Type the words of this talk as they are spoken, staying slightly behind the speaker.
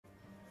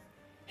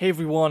Hey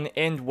everyone,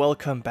 and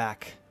welcome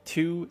back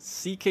to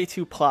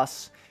CK2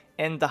 Plus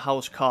and the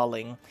House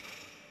Karling.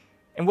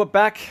 And we're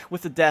back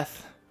with the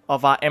death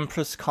of our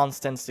Empress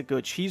Constance the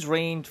Good. She's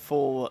reigned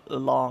for a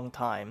long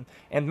time,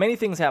 and many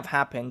things have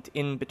happened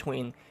in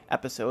between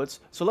episodes,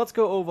 so let's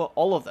go over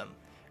all of them.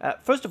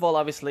 First of all,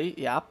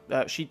 obviously,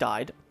 she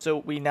died, so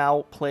we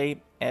now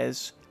play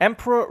as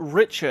Emperor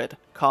Richard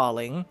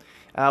Karling.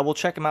 We'll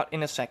check him out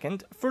in a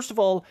second. First of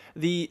all,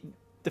 the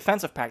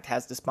defensive pact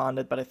has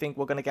disbanded, but I think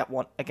we're going to get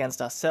one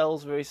against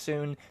ourselves very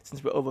soon,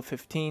 since we're over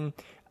 15%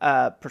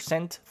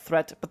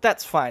 threat, but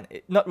that's fine.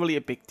 Not really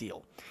a big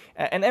deal.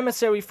 An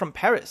emissary from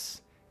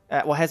Paris,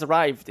 has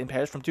arrived in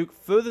Paris from Duke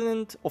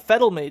Ferdinand or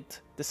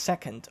Fedelmid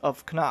II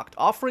of Connacht,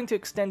 offering to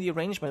extend the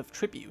arrangement of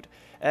tribute.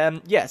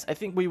 Yes, I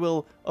think we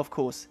will, of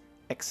course,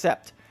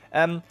 accept.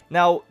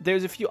 Now,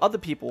 there's a few other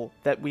people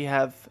that we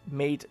have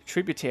made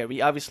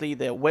tributary. Obviously,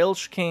 the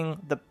Welsh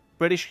king, the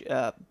British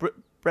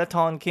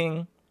Breton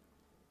king,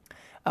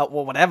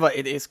 well, whatever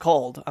it is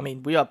called. I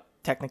mean, we are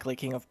technically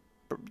king of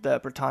the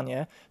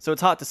Britannia, so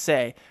it's hard to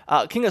say.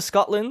 King of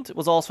Scotland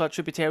was also a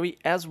tributary,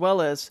 as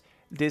well as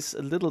this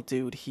little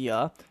dude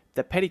here,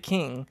 the petty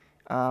king,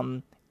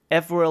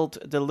 Everald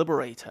the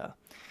Liberator.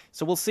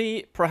 So we'll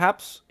see.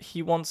 Perhaps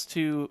he wants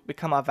to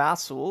become our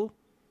vassal.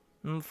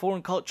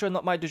 Foreign culture,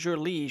 not my de jure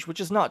liege, which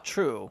is not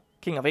true.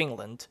 King of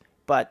England.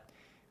 But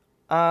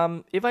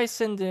if I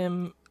send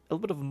him a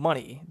little bit of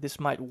money, this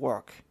might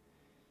work.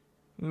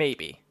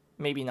 Maybe.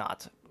 Maybe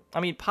not. I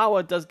mean,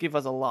 power does give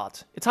us a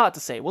lot. It's hard to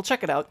say. We'll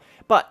check it out.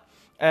 But,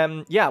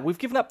 yeah, we've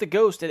given up the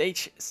ghost at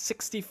age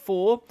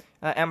 64.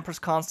 Empress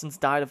Constance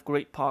died of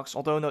great pox.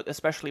 Although not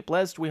especially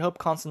blessed, we hope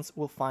Constance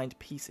will find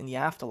peace in the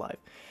afterlife.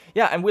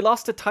 Yeah, and we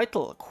lost the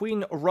title.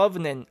 Queen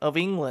Rovnin of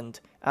England,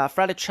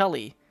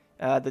 Fraticelli,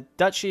 the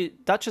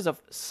Duchess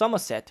of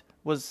Somerset,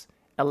 was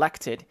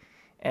elected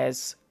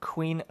as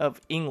Queen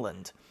of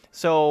England.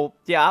 So,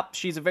 yeah,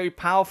 she's a very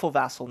powerful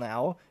vassal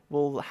now.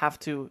 We'll have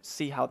to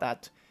see how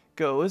that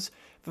goes.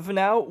 But for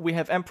now, we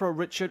have Emperor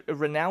Richard, a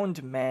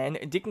renowned man.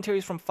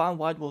 Dignitaries from far and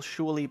wide will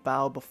surely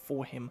bow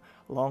before him.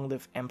 Long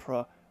live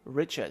Emperor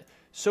Richard.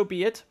 So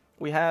be it.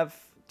 We have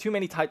too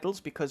many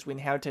titles because we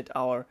inherited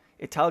our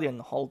Italian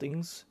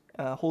holdings.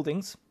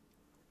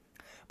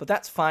 But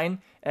that's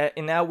fine.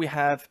 And now we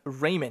have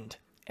Raymond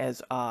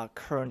as our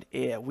current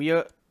heir. We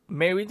are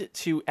married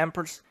to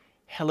Empress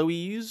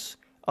Heloise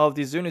of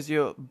the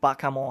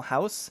Zernezure-Bacamont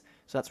house.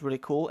 So that's really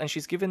cool. And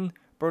she's given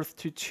birth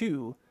to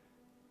 2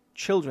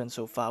 children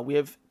so far. We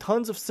have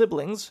tons of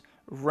siblings.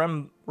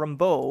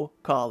 Rimbaud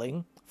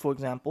Karling, for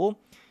example,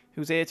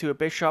 who's heir to a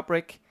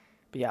bishopric.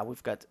 But yeah,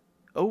 we've got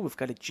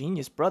a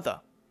genius brother.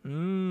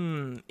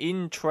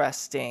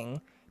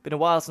 Interesting. Been a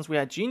while since we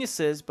had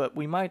geniuses, but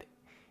we might,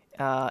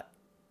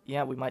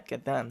 we might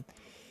get them.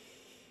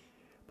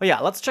 But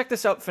yeah, let's check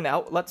this out for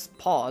now. Let's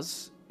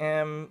pause.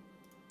 Yep,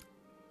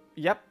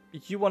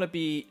 you want to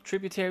be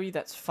tributary,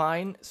 that's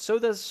fine. So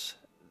does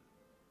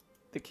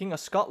the King of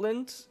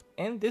Scotland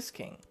and this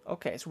king.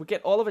 Okay, so we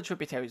get all of our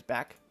tributaries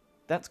back.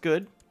 That's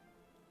good.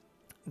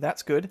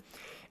 That's good.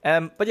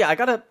 But yeah, I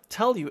gotta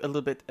tell you a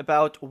little bit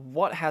about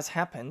what has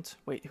happened.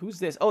 Wait, who's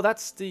this? Oh,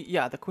 that's the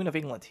Queen of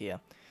England here.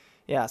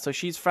 Yeah, so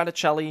she's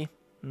Fraticelli.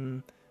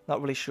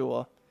 Not really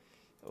sure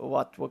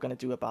what we're gonna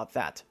do about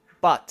that.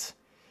 But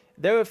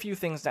there are a few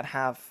things that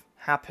have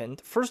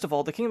happened. First of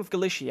all, the King of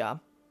Galicia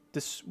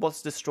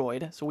was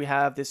destroyed. So we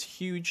have this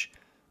huge,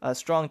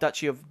 strong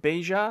Duchy of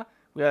Beja.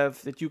 We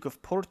have the Duke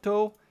of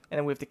Porto, and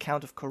then we have the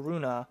Count of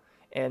Corunna,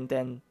 and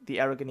then the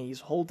Aragonese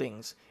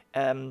holdings.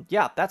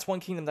 Yeah, that's one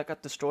kingdom that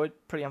got destroyed.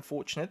 Pretty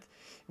unfortunate.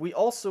 We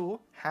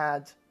also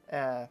had,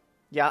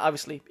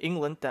 obviously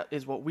England. That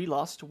is what we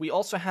lost. We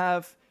also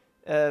have,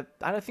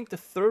 I think, the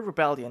 3rd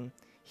rebellion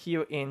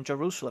here in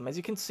Jerusalem. As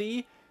you can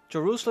see,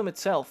 Jerusalem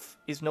itself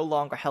is no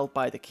longer held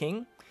by the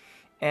king,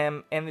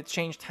 and it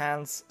changed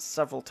hands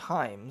several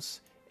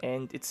times.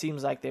 And it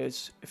seems like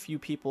there's a few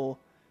people.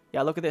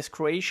 Yeah, look at this.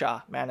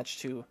 Croatia managed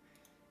to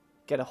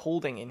get a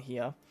holding in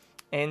here.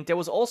 And there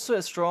was also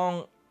a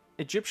strong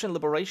Egyptian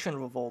liberation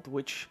revolt,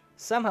 which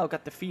somehow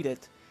got defeated,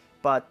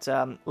 but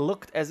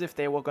looked as if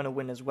they were going to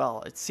win as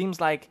well. It seems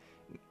like,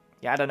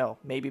 I don't know,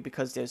 maybe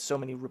because there's so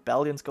many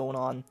rebellions going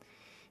on,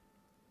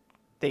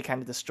 they kind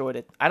of destroyed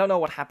it. I don't know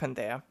what happened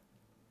there,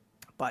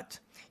 but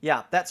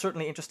yeah, that's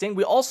certainly interesting.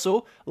 We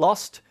also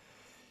lost,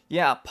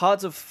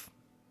 parts of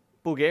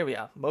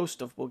Bulgaria,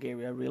 most of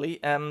Bulgaria, really.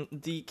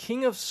 The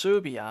King of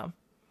Serbia,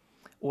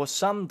 or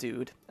some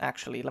dude,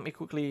 actually, let me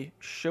quickly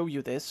show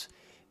you this.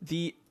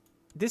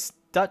 This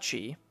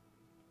duchy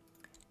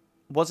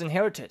was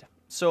inherited.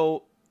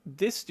 So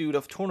this dude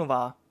of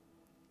Tornova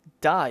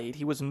died.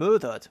 He was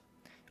murdered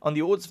on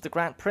the orders of the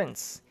Grand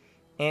Prince.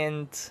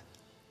 And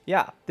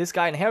yeah, this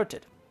guy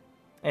inherited.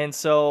 And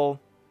so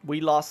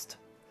we lost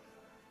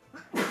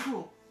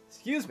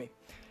excuse me.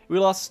 We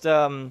lost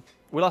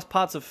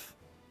parts of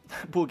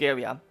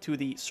Bulgaria to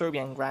the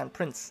Serbian Grand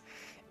Prince.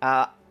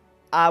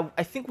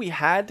 I think we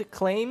had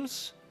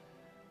claims.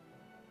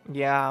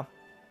 Yeah,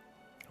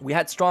 we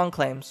had strong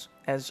claims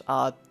as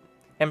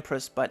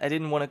Empress, but I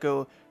didn't want to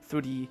go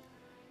through the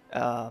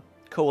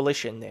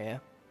coalition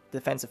there,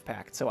 defensive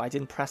pact, so I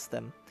didn't press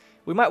them.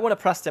 We might want to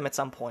press them at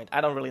some point.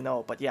 I don't really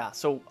know, but yeah.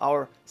 So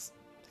our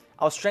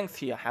strength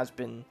here has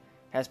been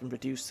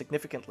reduced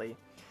significantly.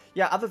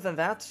 Yeah. Other than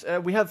that,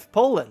 we have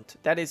Poland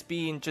that is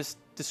being just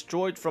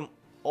destroyed from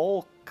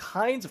all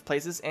kinds of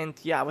places. And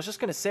yeah, I was just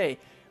gonna say,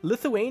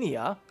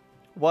 Lithuania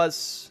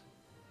was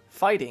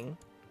fighting,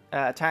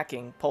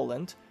 attacking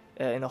Poland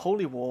in a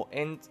holy war,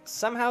 and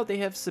somehow they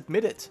have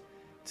submitted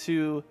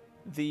to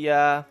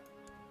the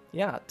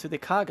to the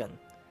Kagan.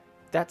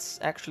 That's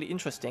actually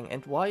interesting.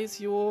 And why is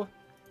your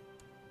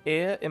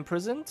heir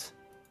imprisoned?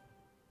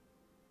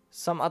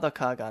 Some other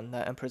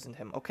Kagan imprisoned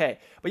him. Okay.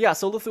 But yeah,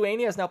 so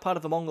Lithuania is now part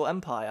of the Mongol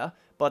Empire,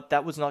 but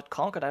that was not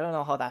conquered. I don't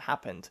know how that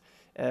happened.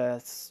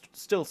 It's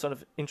still sort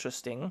of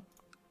interesting.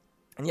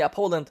 And yeah,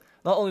 Poland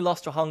not only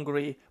lost to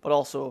Hungary, but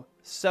also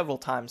several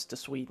times to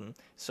Sweden.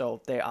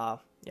 So they are,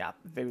 yeah,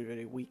 very,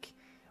 very weak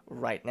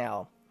right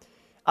now.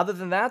 Other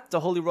than that, the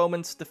Holy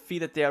Romans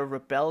defeated their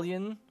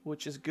rebellion,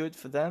 which is good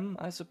for them,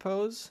 I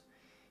suppose.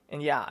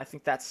 And yeah, I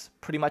think that's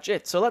pretty much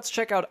it. So let's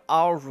check out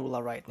our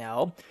ruler right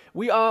now.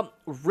 We are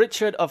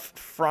Richard of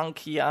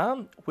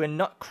Francia. We're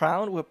not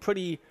crowned. We're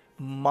pretty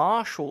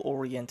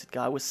martial-oriented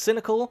guy. We're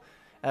cynical.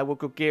 We're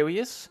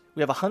gregarious.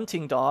 We have a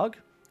hunting dog.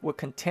 We're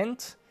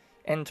content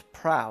and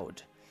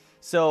proud.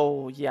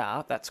 So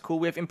yeah, that's cool.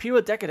 We have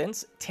Imperial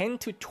Decadence, 10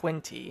 to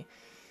 20.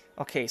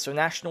 Okay, so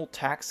national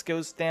tax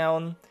goes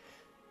down.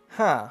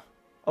 Huh.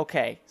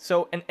 Okay,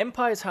 so an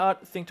empire is a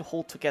hard thing to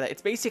hold together.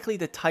 It's basically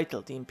the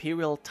title, the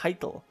imperial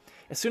title.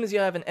 As soon as you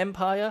have an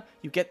empire,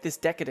 you get this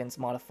decadence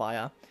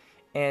modifier.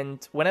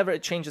 And whenever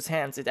it changes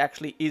hands, it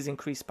actually is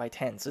increased by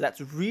 10. So that's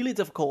really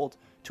difficult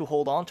to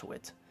hold on to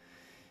it.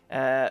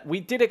 We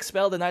did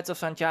expel the Knights of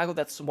Santiago.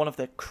 That's one of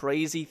the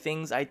crazy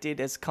things I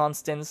did as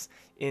Constance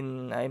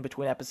in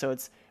between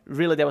episodes.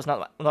 Really, there was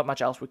not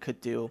much else we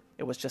could do.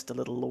 It was just a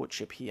little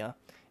lordship here.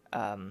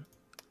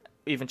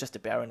 Even just a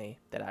barony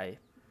that I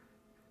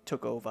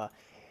took over.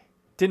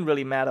 Didn't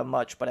really matter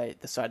much, but I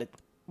decided,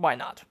 why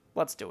not?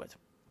 Let's do it.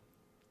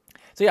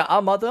 So yeah,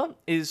 our mother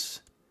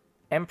is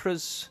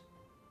Empress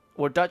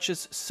or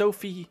Duchess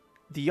Sophie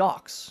the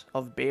Ox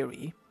of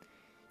Berry.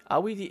 Are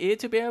we the heir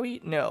to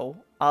Berry? No.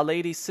 Our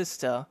Lady's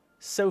sister,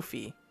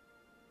 Sophie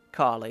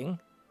Karling,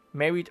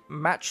 married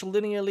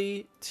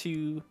matrilineally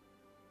to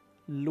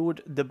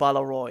Lord de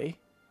Balleroy,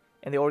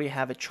 and they already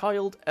have a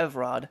child,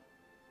 Everard,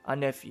 our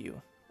nephew.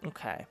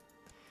 Okay,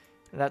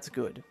 that's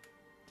good.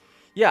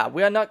 Yeah,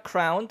 we are not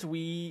crowned.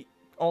 We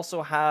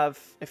also have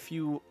a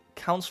few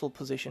council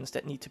positions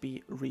that need to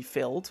be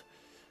refilled.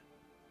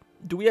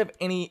 Do we have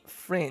any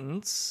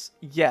friends?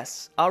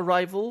 Yes, our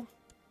rival,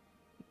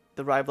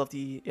 the rival of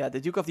the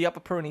Duke of the Upper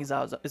Pyrenees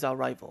is our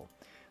rival.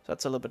 So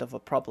that's a little bit of a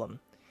problem.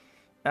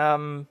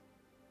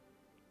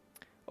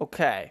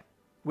 Okay,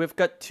 we've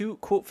got 2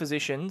 court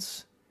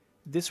physicians.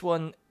 This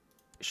one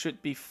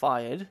should be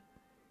fired.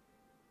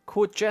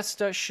 Court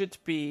jester should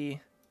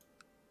be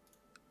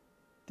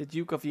the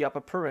Duke of the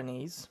Upper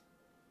Pyrenees.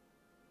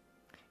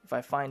 If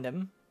I find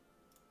him.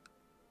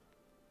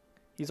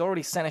 He's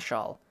already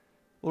seneschal.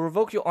 We'll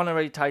revoke your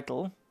honorary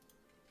title.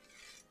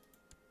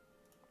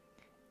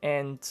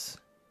 And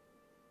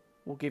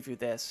we'll give you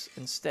this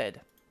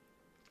instead.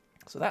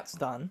 So that's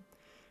done.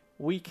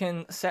 We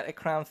can set a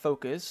crown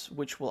focus,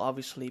 which will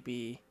obviously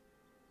be...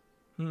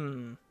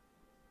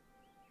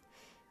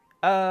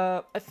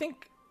 I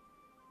think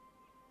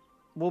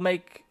we'll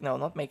make... No,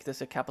 not make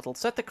this a capital.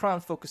 Set the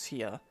crown focus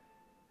here.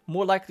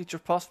 More likely to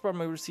prosper,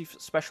 may receive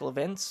special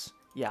events.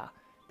 Yeah,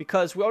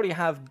 because we already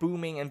have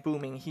booming and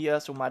booming here,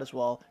 so might as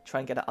well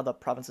try and get other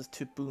provinces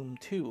to boom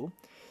too.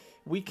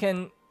 We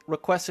can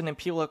request an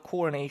imperial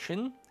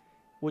coronation,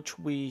 which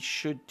we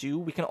should do.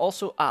 We can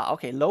also...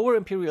 okay, lower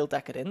imperial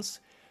decadence.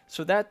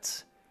 So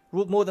that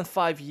ruled more than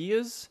 5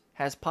 years,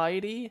 has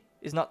piety,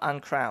 is not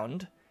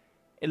uncrowned.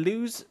 It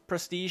lose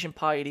prestige and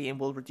piety and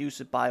will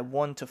reduce it by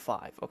 1 to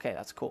 5. Okay,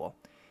 that's cool.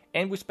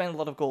 And we spend a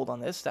lot of gold on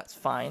this, that's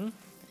fine.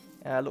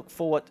 Look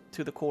forward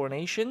to the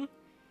coronation.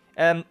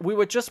 We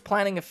were just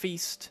planning a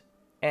feast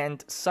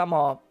and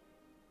summer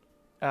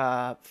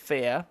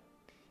fair.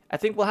 I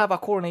think we'll have our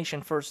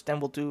coronation first, then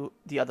we'll do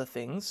the other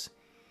things.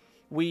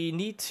 We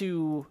need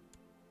to...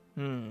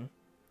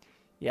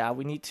 Yeah,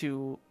 we need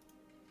to,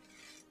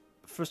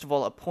 first of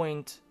all,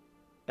 appoint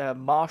a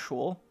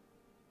marshal,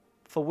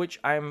 for which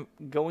I'm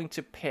going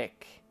to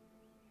pick...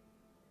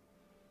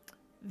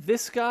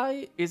 This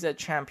guy is a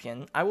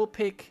champion. I will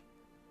pick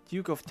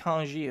Duke of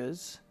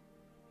Tangiers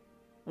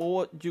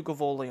or Duke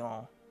of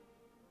Orleans.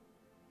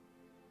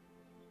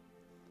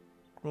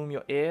 Groom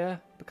your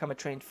heir, become a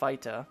trained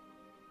fighter.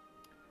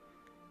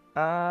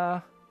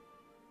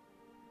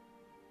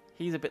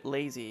 He's a bit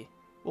lazy.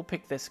 We'll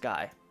pick this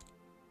guy.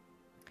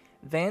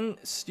 Then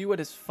Steward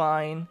is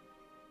fine.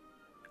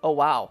 Oh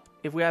wow,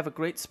 if we have a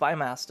great spy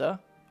master,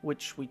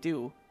 which we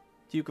do,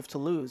 Duke of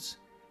Toulouse,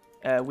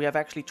 we have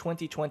actually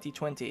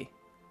 20-20-20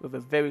 with a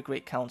very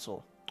great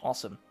council.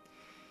 Awesome.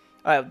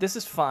 This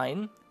is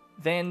fine.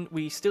 Then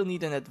we still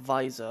need an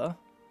advisor,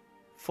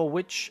 for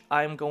which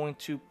I'm going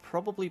to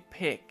probably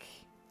pick...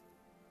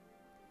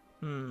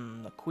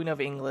 The Queen of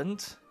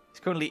England is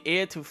currently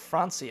heir to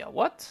Francia.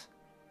 What?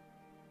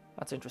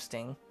 That's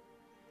interesting.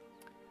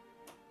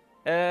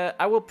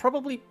 I will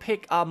probably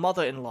pick our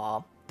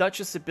mother-in-law,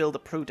 Duchess Sibylle the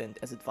Prudent,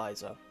 as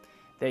advisor.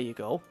 There you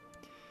go.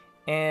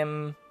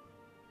 And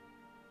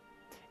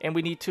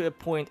we need to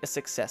appoint a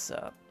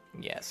successor.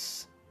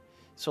 Yes.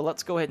 So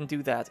let's go ahead and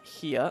do that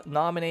here.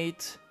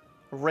 Nominate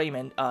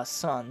Raymond, our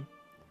son.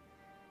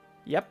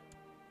 Yep.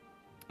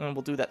 And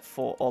we'll do that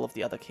for all of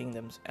the other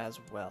kingdoms as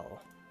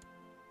well.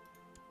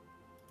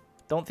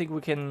 Don't think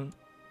we can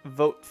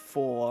vote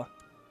for...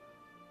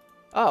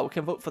 Oh, we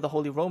can vote for the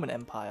Holy Roman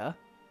Empire.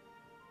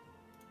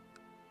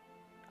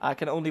 I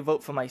can only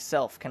vote for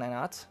myself, can I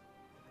not?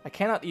 I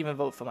cannot even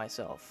vote for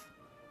myself.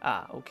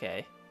 Ah,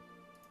 okay.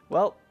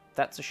 Well,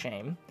 that's a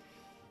shame.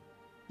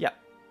 Yeah.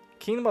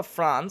 Kingdom of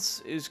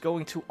France is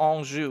going to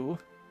Anjou,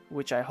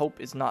 which I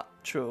hope is not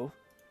true.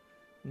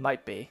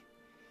 Might be.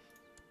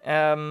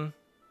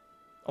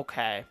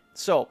 Okay.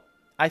 So,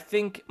 I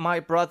think my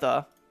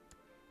brother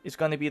is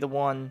going to be the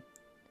one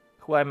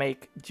who I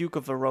make Duke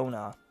of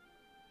Verona.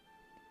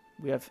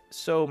 We have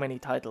so many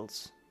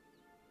titles.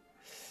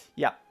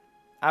 Yeah.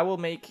 I will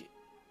make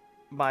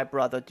my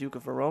brother Duke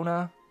of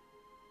Verona.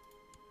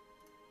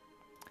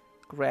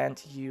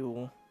 Grant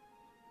you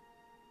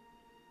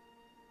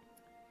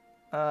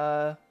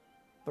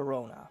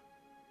Verona.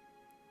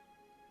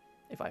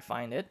 If I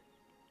find it.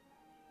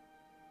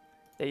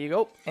 There you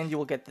go. And you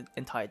will get the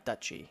entire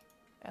duchy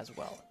as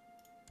well.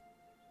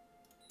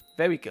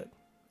 Very good.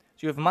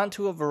 So you have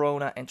Mantua,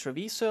 Verona, and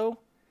Treviso.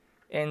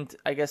 And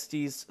I guess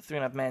these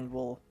 300 men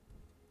will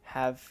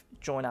have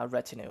joined our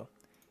retinue.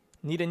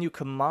 Need a new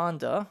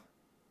commander.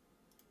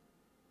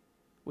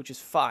 Which is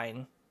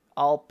fine.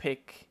 I'll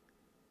pick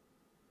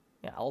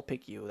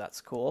you.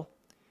 That's cool.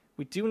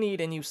 We do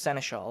need a new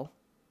seneschal.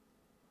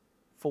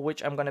 For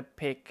which I'm going to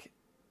pick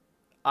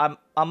our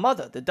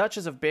mother, the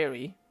Duchess of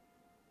Berry.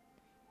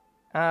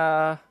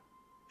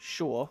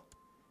 Sure.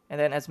 And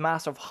then as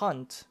Master of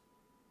Hunt.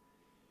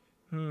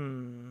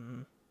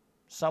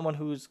 Someone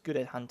who's good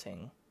at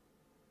hunting.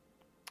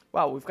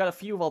 Wow, we've got a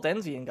few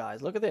Waldensian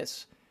guys. Look at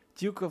this.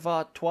 Duke of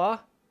Artois,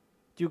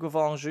 Duke of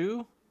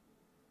Anjou,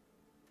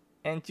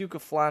 and Duke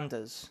of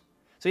Flanders.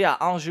 So yeah,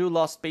 Anjou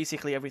lost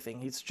basically everything.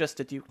 He's just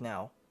a duke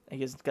now.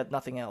 He's got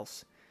nothing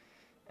else.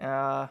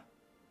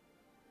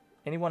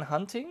 Anyone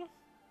hunting?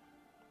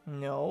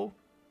 No.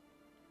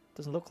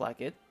 Doesn't look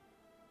like it.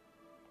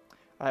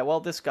 Alright, well,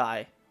 this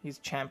guy. He's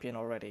champion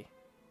already.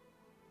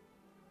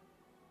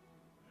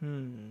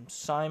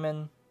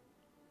 Simon.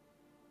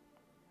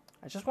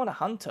 I just want a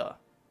hunter.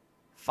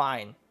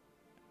 Fine.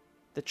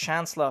 The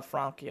Chancellor of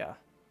Francia.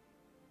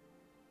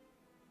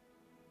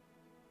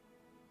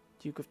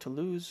 Duke of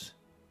Toulouse.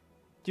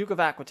 Duke of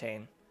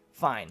Aquitaine.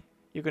 Fine.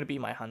 You're going to be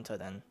my hunter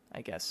then,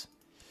 I guess.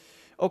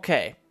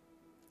 Okay.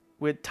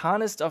 With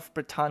Tarnist of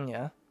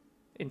Bretagne.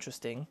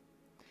 Interesting.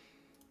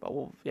 But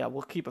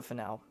we'll keep it for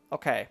now.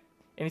 Okay.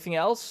 Anything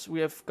else? We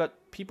have got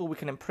people we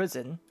can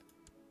imprison.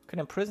 We can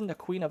imprison the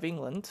Queen of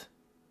England.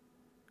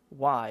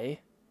 Why?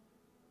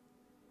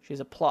 She's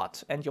a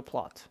plot. End your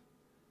plot.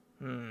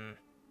 I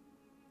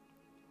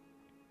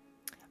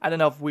don't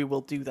know if we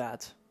will do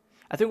that.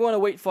 I think we want to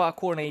wait for our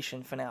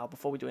coronation for now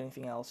before we do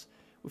anything else.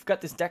 We've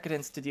got this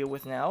decadence to deal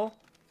with now.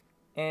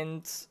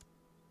 And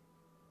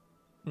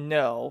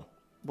no,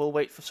 we'll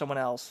wait for someone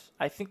else.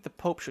 I think the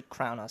Pope should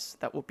crown us.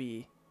 That would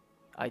be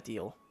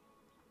ideal.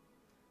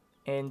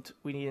 And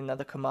we need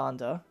another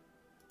commander.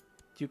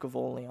 Duke of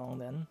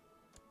Orleans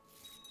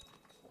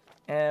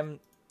then.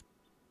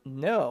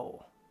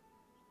 No.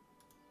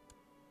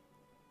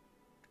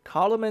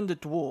 Carloman the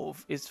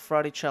Dwarf is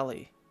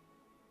Fraticelli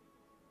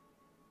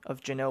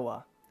of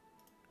Genoa.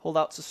 Hold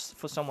out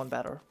for someone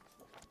better.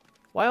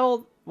 Why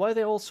are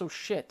they all so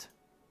shit?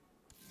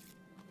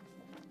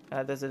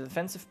 There's a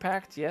defensive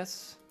pact,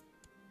 yes.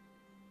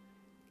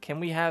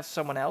 Can we have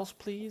someone else,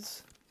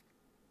 please?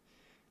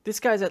 This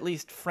guy's at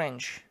least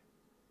French.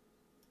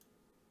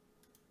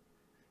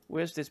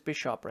 Where's this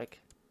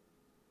bishopric?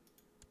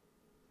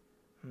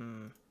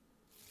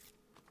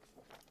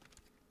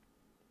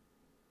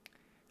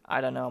 I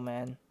don't know,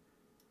 man.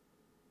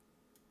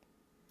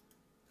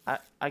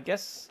 I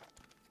guess...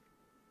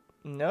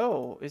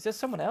 No. Is there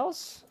someone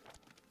else?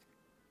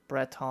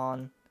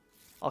 Breton.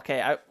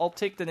 Okay, I'll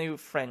take the new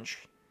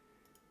French.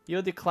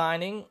 You're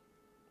declining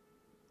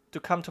to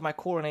come to my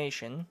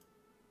coronation.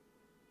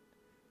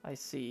 I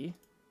see.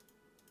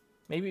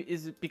 Maybe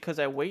is it because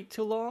I wait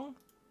too long?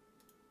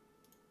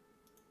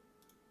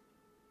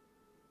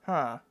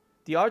 Huh.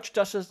 The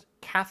Archduchess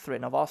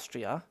Catherine of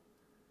Austria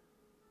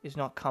is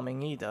not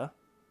coming either.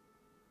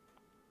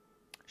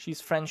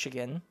 She's French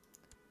again.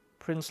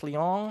 Prince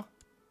Leon.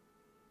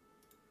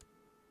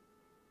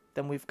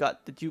 Then we've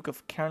got the Duke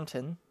of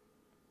Carrington.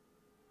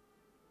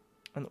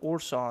 And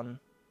Orson.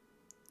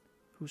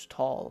 Who's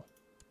tall.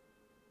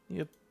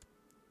 Yep.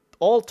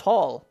 All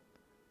tall.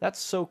 That's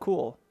so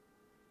cool.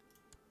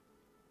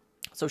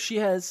 So she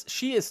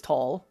is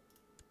tall.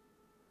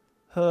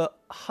 Her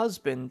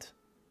husband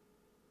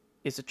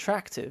is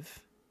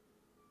attractive.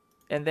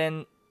 And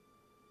then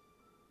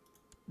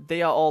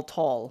They are all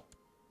tall.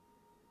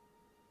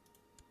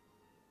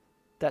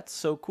 That's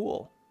so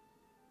cool.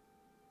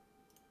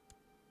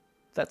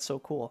 That's so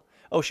cool.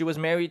 Oh, she was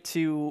married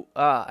to...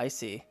 Ah, I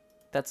see.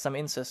 That's some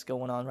incest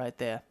going on right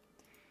there.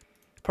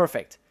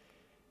 Perfect.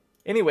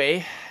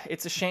 Anyway,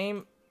 it's a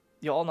shame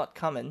you're all not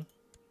coming.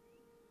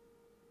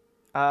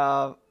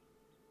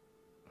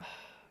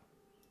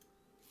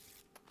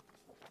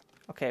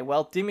 Okay,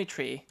 well,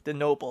 Dimitri, the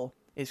noble,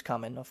 is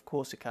coming of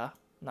Corsica.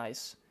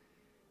 Nice.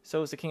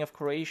 So is the king of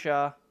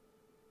Croatia,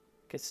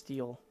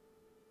 Castile,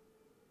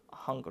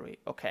 Hungary.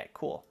 Okay,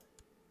 cool.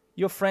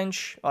 You're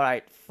French. All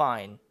right,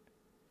 fine.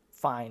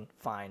 Fine,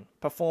 fine.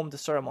 Perform the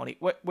ceremony.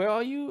 Where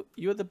are you?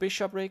 You're the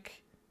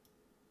bishopric?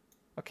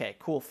 Okay,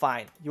 cool,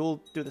 fine.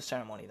 You'll do the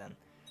ceremony then.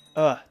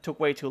 Took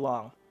way too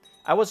long.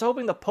 I was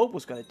hoping the Pope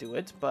was going to do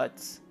it,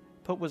 but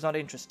Pope was not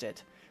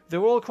interested. The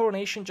royal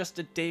coronation just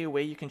a day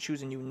away, you can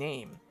choose a new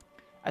name.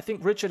 I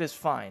think Richard is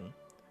fine.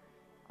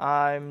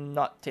 I'm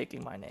not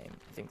taking my name.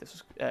 I think this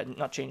is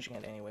not changing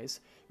it anyways.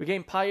 We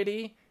gain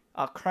piety,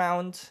 are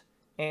crowned,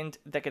 and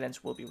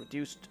decadence will be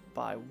reduced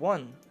by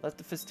 1. Let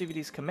the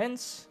festivities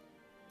commence.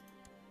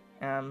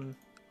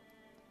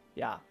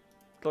 Yeah.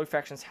 Glory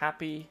faction's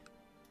happy.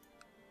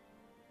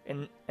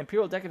 And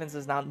Imperial Decadence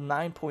is now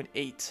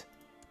 9.8.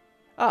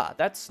 Ah,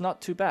 that's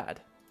not too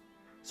bad.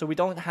 So we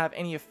don't have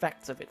any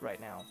effects of it right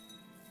now.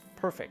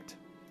 Perfect.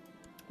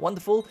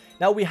 Wonderful.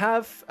 Now we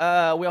have,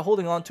 we are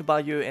holding on to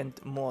Bayeux and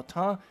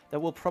Mortain. That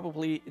will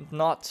probably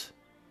not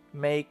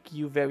make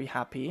you very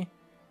happy.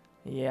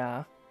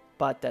 Yeah,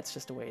 but that's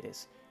just the way it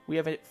is. We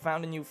have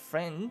found a new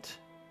friend.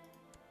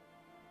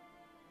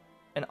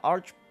 An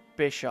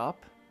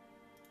archbishop.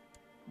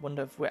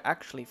 Wonder if we're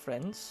actually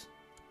friends.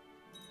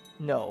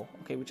 No.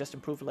 Okay, we just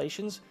improve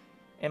relations.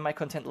 And my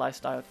content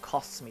lifestyle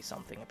costs me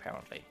something,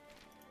 apparently.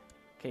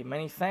 Okay,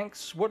 many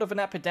thanks. Word of an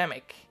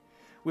epidemic.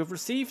 We've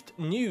received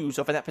news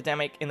of an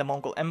epidemic in the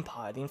Mongol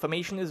Empire. The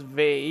information is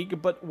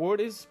vague, but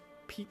word is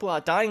people are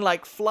dying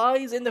like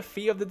flies and the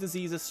fear of the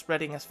disease is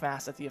spreading as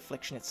fast as the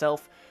affliction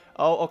itself.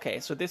 Oh, okay,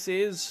 so this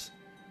is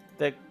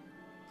the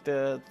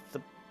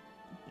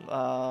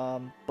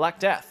Black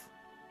Death,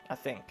 I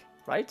think,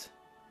 right?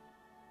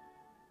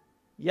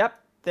 Yep,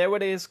 there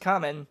it is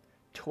coming.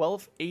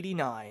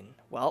 1289.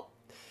 Well,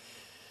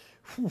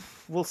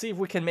 we'll see if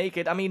we can make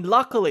it. I mean,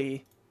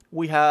 luckily,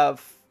 we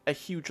have a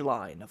huge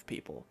line of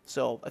people,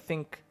 so I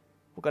think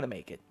we're gonna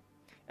make it.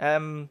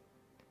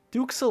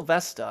 Duke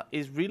Sylvester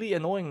is really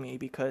annoying me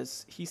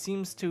because he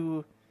seems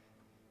to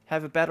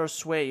have a better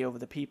sway over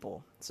the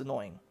people. It's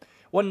annoying.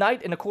 One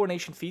night in a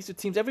coronation feast, it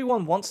seems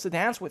everyone wants to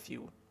dance with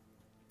you.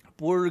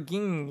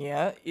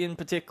 Bourguigna, in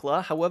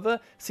particular, however,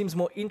 seems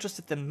more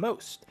interested than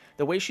most.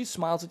 The way she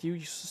smiles at you,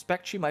 you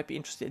suspect she might be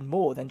interested in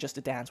more than just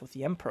a dance with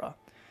the Emperor.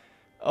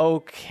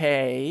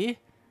 Okay.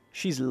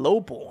 She's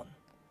lowborn.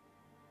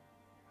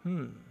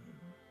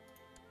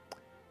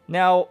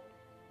 Now,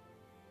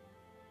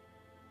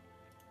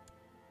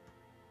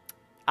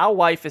 our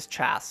wife is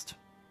chaste.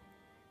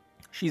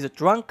 She's a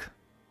drunk.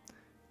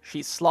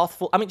 She's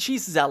slothful. I mean,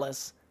 she's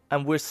zealous,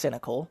 and we're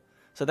cynical,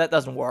 so that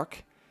doesn't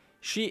work.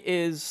 She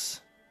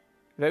is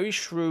very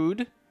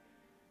shrewd,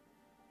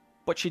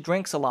 but she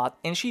drinks a lot,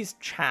 and she's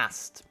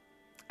chaste.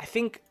 I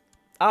think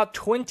our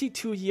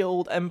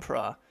 22-year-old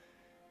emperor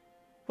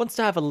wants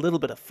to have a little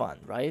bit of fun,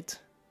 right?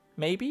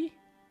 Maybe?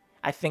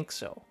 I think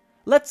so.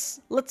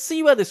 Let's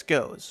see where this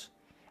goes.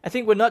 I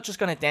think we're not just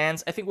gonna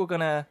dance. I think we're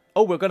gonna...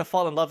 Oh, we're gonna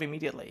fall in love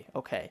immediately.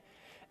 Okay.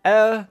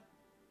 I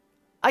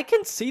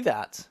can see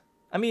that.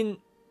 I mean,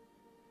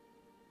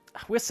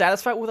 we're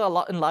satisfied with our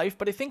lot in life,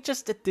 but I think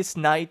just at this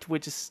night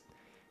we're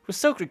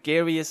so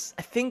gregarious.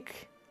 I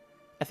think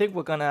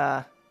we're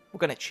gonna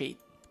cheat.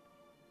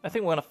 I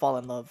think we're gonna fall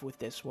in love with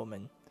this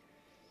woman.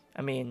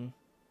 I mean,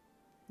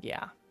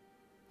 yeah.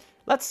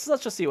 Let's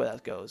just see where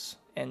that goes,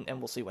 and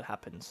we'll see what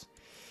happens.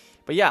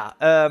 But yeah,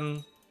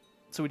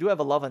 so we do have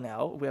a lover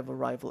now. We have a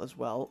rival as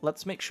well.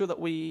 Let's make sure that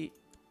we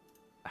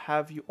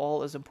have you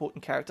all as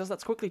important characters.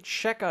 Let's quickly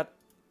check out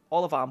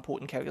all of our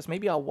important characters.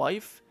 Maybe our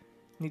wife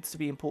needs to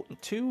be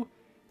important too,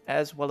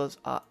 as well as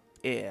our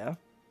heir.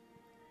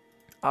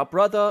 Our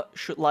brother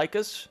should like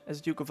us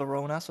as Duke of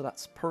Verona, so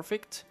that's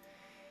perfect.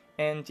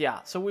 And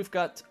yeah, so we've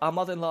got our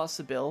mother-in-law,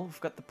 Sibylle. We've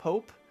got the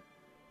Pope,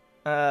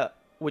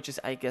 which is,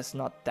 I guess,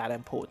 not that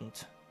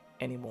important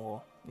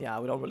anymore. Yeah,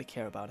 we don't really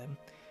care about him.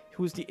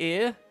 Who's the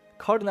heir?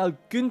 Cardinal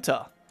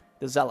Günther,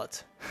 the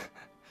Zealot.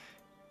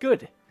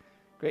 Good.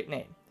 Great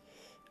name.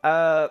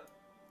 Our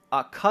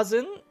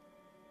cousin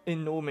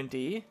in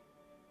Normandy.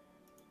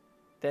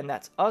 Then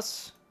that's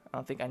us. I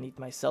don't think I need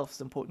myself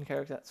as an important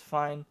character. That's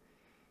fine.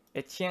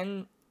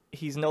 Etienne,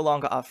 he's no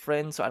longer our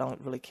friend, so I don't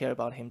really care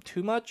about him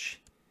too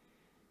much.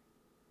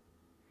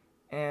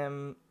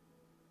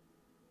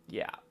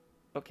 Yeah.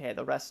 Okay,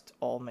 the rest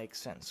all makes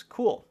sense.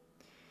 Cool.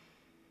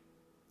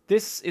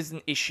 This is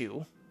an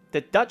issue.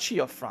 The Duchy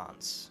of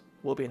France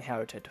will be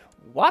inherited.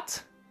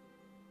 What?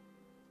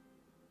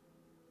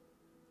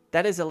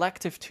 That is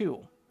elective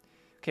too.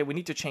 Okay, we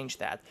need to change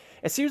that.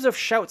 A series of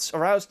shouts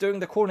aroused during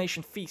the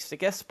coronation feast. The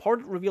guests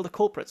parted to reveal the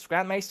culprits.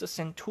 Grandmaster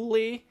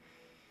Centule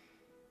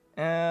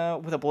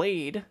with a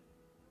blade.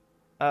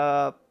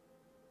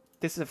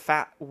 This is a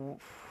fat...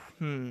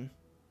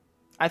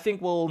 I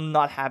think we'll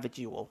not have a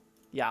duel.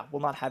 Yeah,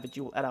 we'll not have a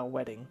duel at our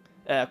wedding.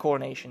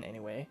 Coronation,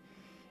 anyway.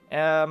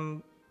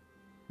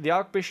 The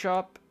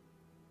Archbishop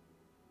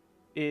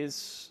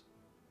is...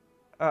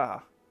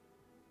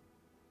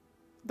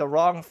 the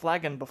wrong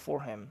flagon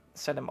before him.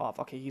 Set him off.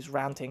 Okay, he's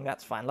ranting.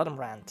 That's fine. Let him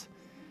rant.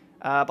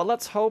 But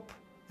let's hope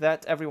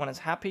that everyone is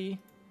happy.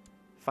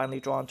 Finally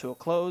drawn to a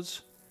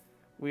close.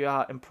 We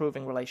are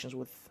improving relations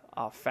with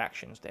our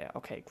factions there.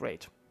 Okay,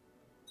 great.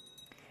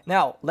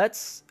 Now,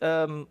 let's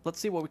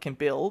see what we can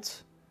build.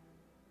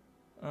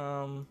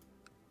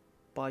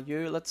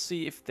 Bayeux, let's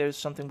see if there's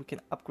something we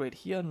can upgrade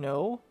here.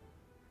 No.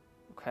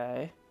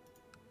 Okay.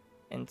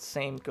 And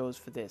same goes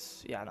for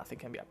this. Yeah, nothing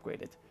can be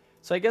upgraded.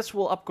 So I guess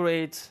we'll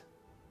upgrade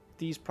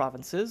these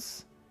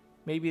provinces.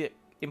 Maybe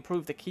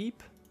improve the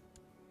keep.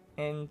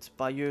 And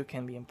Bayeux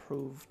can be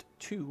improved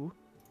too.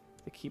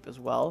 The keep as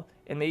well.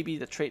 And maybe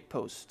the trade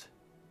post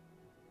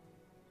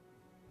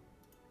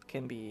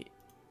can be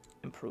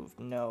improved.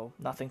 No,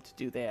 nothing to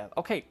do there.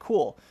 Okay,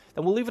 cool.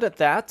 Then we'll leave it at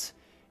that.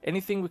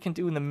 Anything we can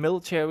do in the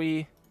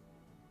military...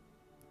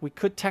 We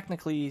could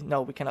technically...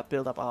 No, we cannot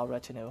build up our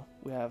retinue.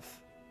 We have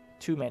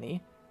too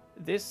many.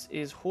 This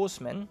is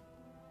horsemen.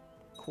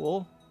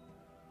 Cool.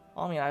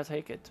 I mean, I'll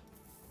take it.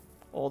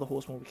 All the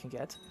horsemen we can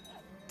get.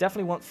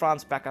 Definitely want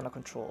France back under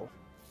control.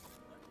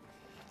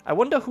 I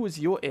wonder who is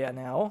your heir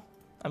now.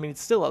 I mean,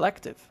 it's still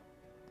elective.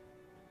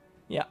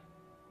 Yeah.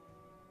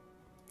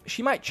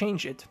 She might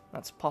change it.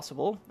 That's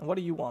possible. And what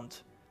do you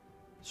want?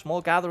 Small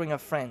gathering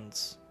of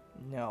friends.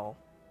 No.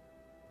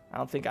 I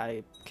don't think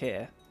I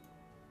care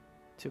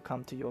to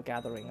come to your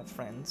gathering of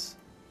friends.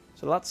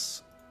 So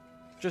let's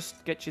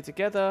just get you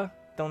together.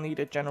 Don't need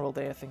a general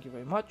there. Thank you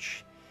very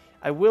much.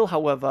 I will,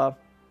 however,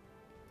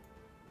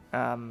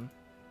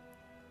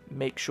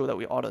 make sure that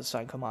we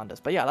auto-assign commanders.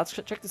 But yeah, let's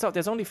check this out.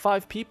 There's only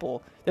 5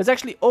 people. There's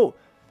actually... Oh,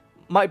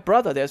 my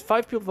brother. There's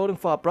 5 people voting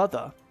for our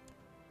brother.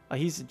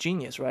 He's a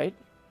genius, right?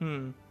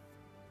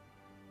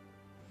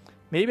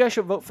 Maybe I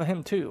should vote for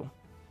him too.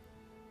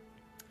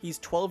 He's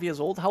 12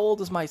 years old. How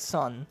old is my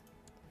son?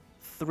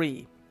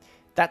 3.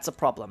 That's a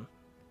problem.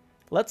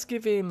 Let's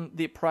give him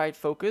the pride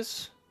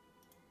focus.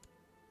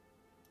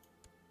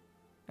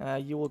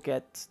 You will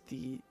get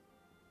the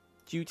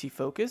duty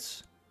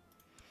focus.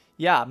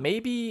 Yeah,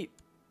 maybe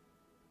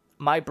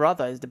my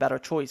brother is the better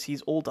choice.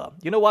 He's older.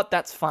 You know what?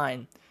 That's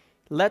fine.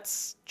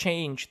 Let's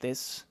change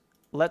this.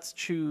 Let's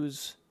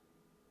choose...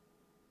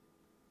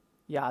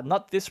 Yeah,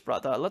 not this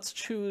brother. Let's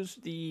choose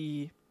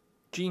the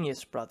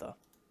genius brother.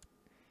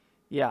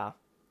 Yeah.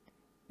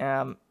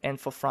 And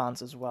for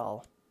France as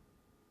well.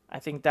 I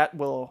think that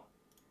will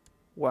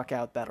work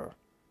out better.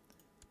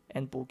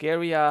 And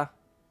Bulgaria,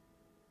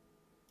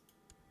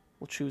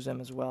 we'll choose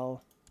them as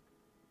well.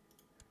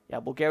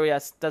 Yeah,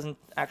 Bulgaria doesn't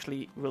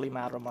actually really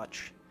matter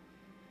much.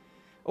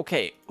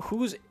 Okay,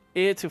 who's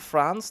heir to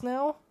France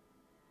now?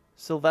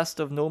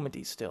 Sylvester of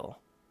Normandy still.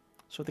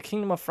 So the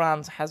Kingdom of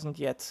France hasn't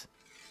yet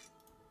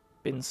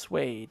been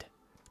swayed.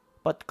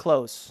 But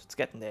close. It's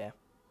getting there.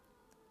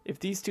 If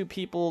these 2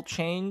 people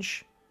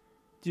change,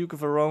 Duke of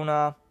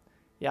Verona...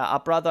 Yeah,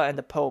 our brother and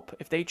the Pope,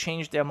 if they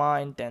change their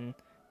mind, then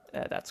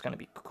that's going to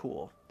be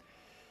cool.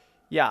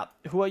 Yeah,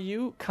 who are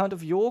you? Count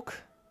of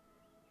York?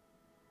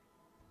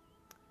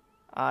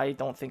 I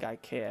don't think I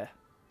care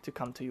to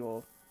come to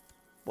your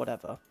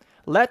whatever.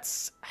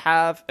 Let's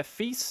have a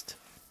feast,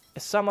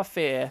 a summer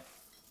fair,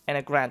 and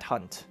a grand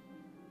hunt.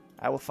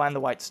 I will find the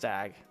white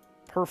stag.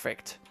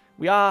 Perfect.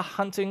 We are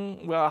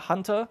hunting, we are a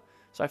hunter,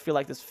 so I feel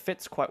like this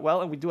fits quite well,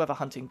 and we do have a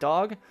hunting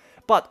dog.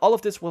 But all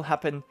of this will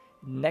happen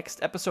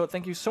next episode.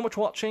 Thank you so much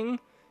for watching.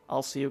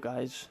 I'll see you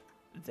guys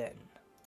then.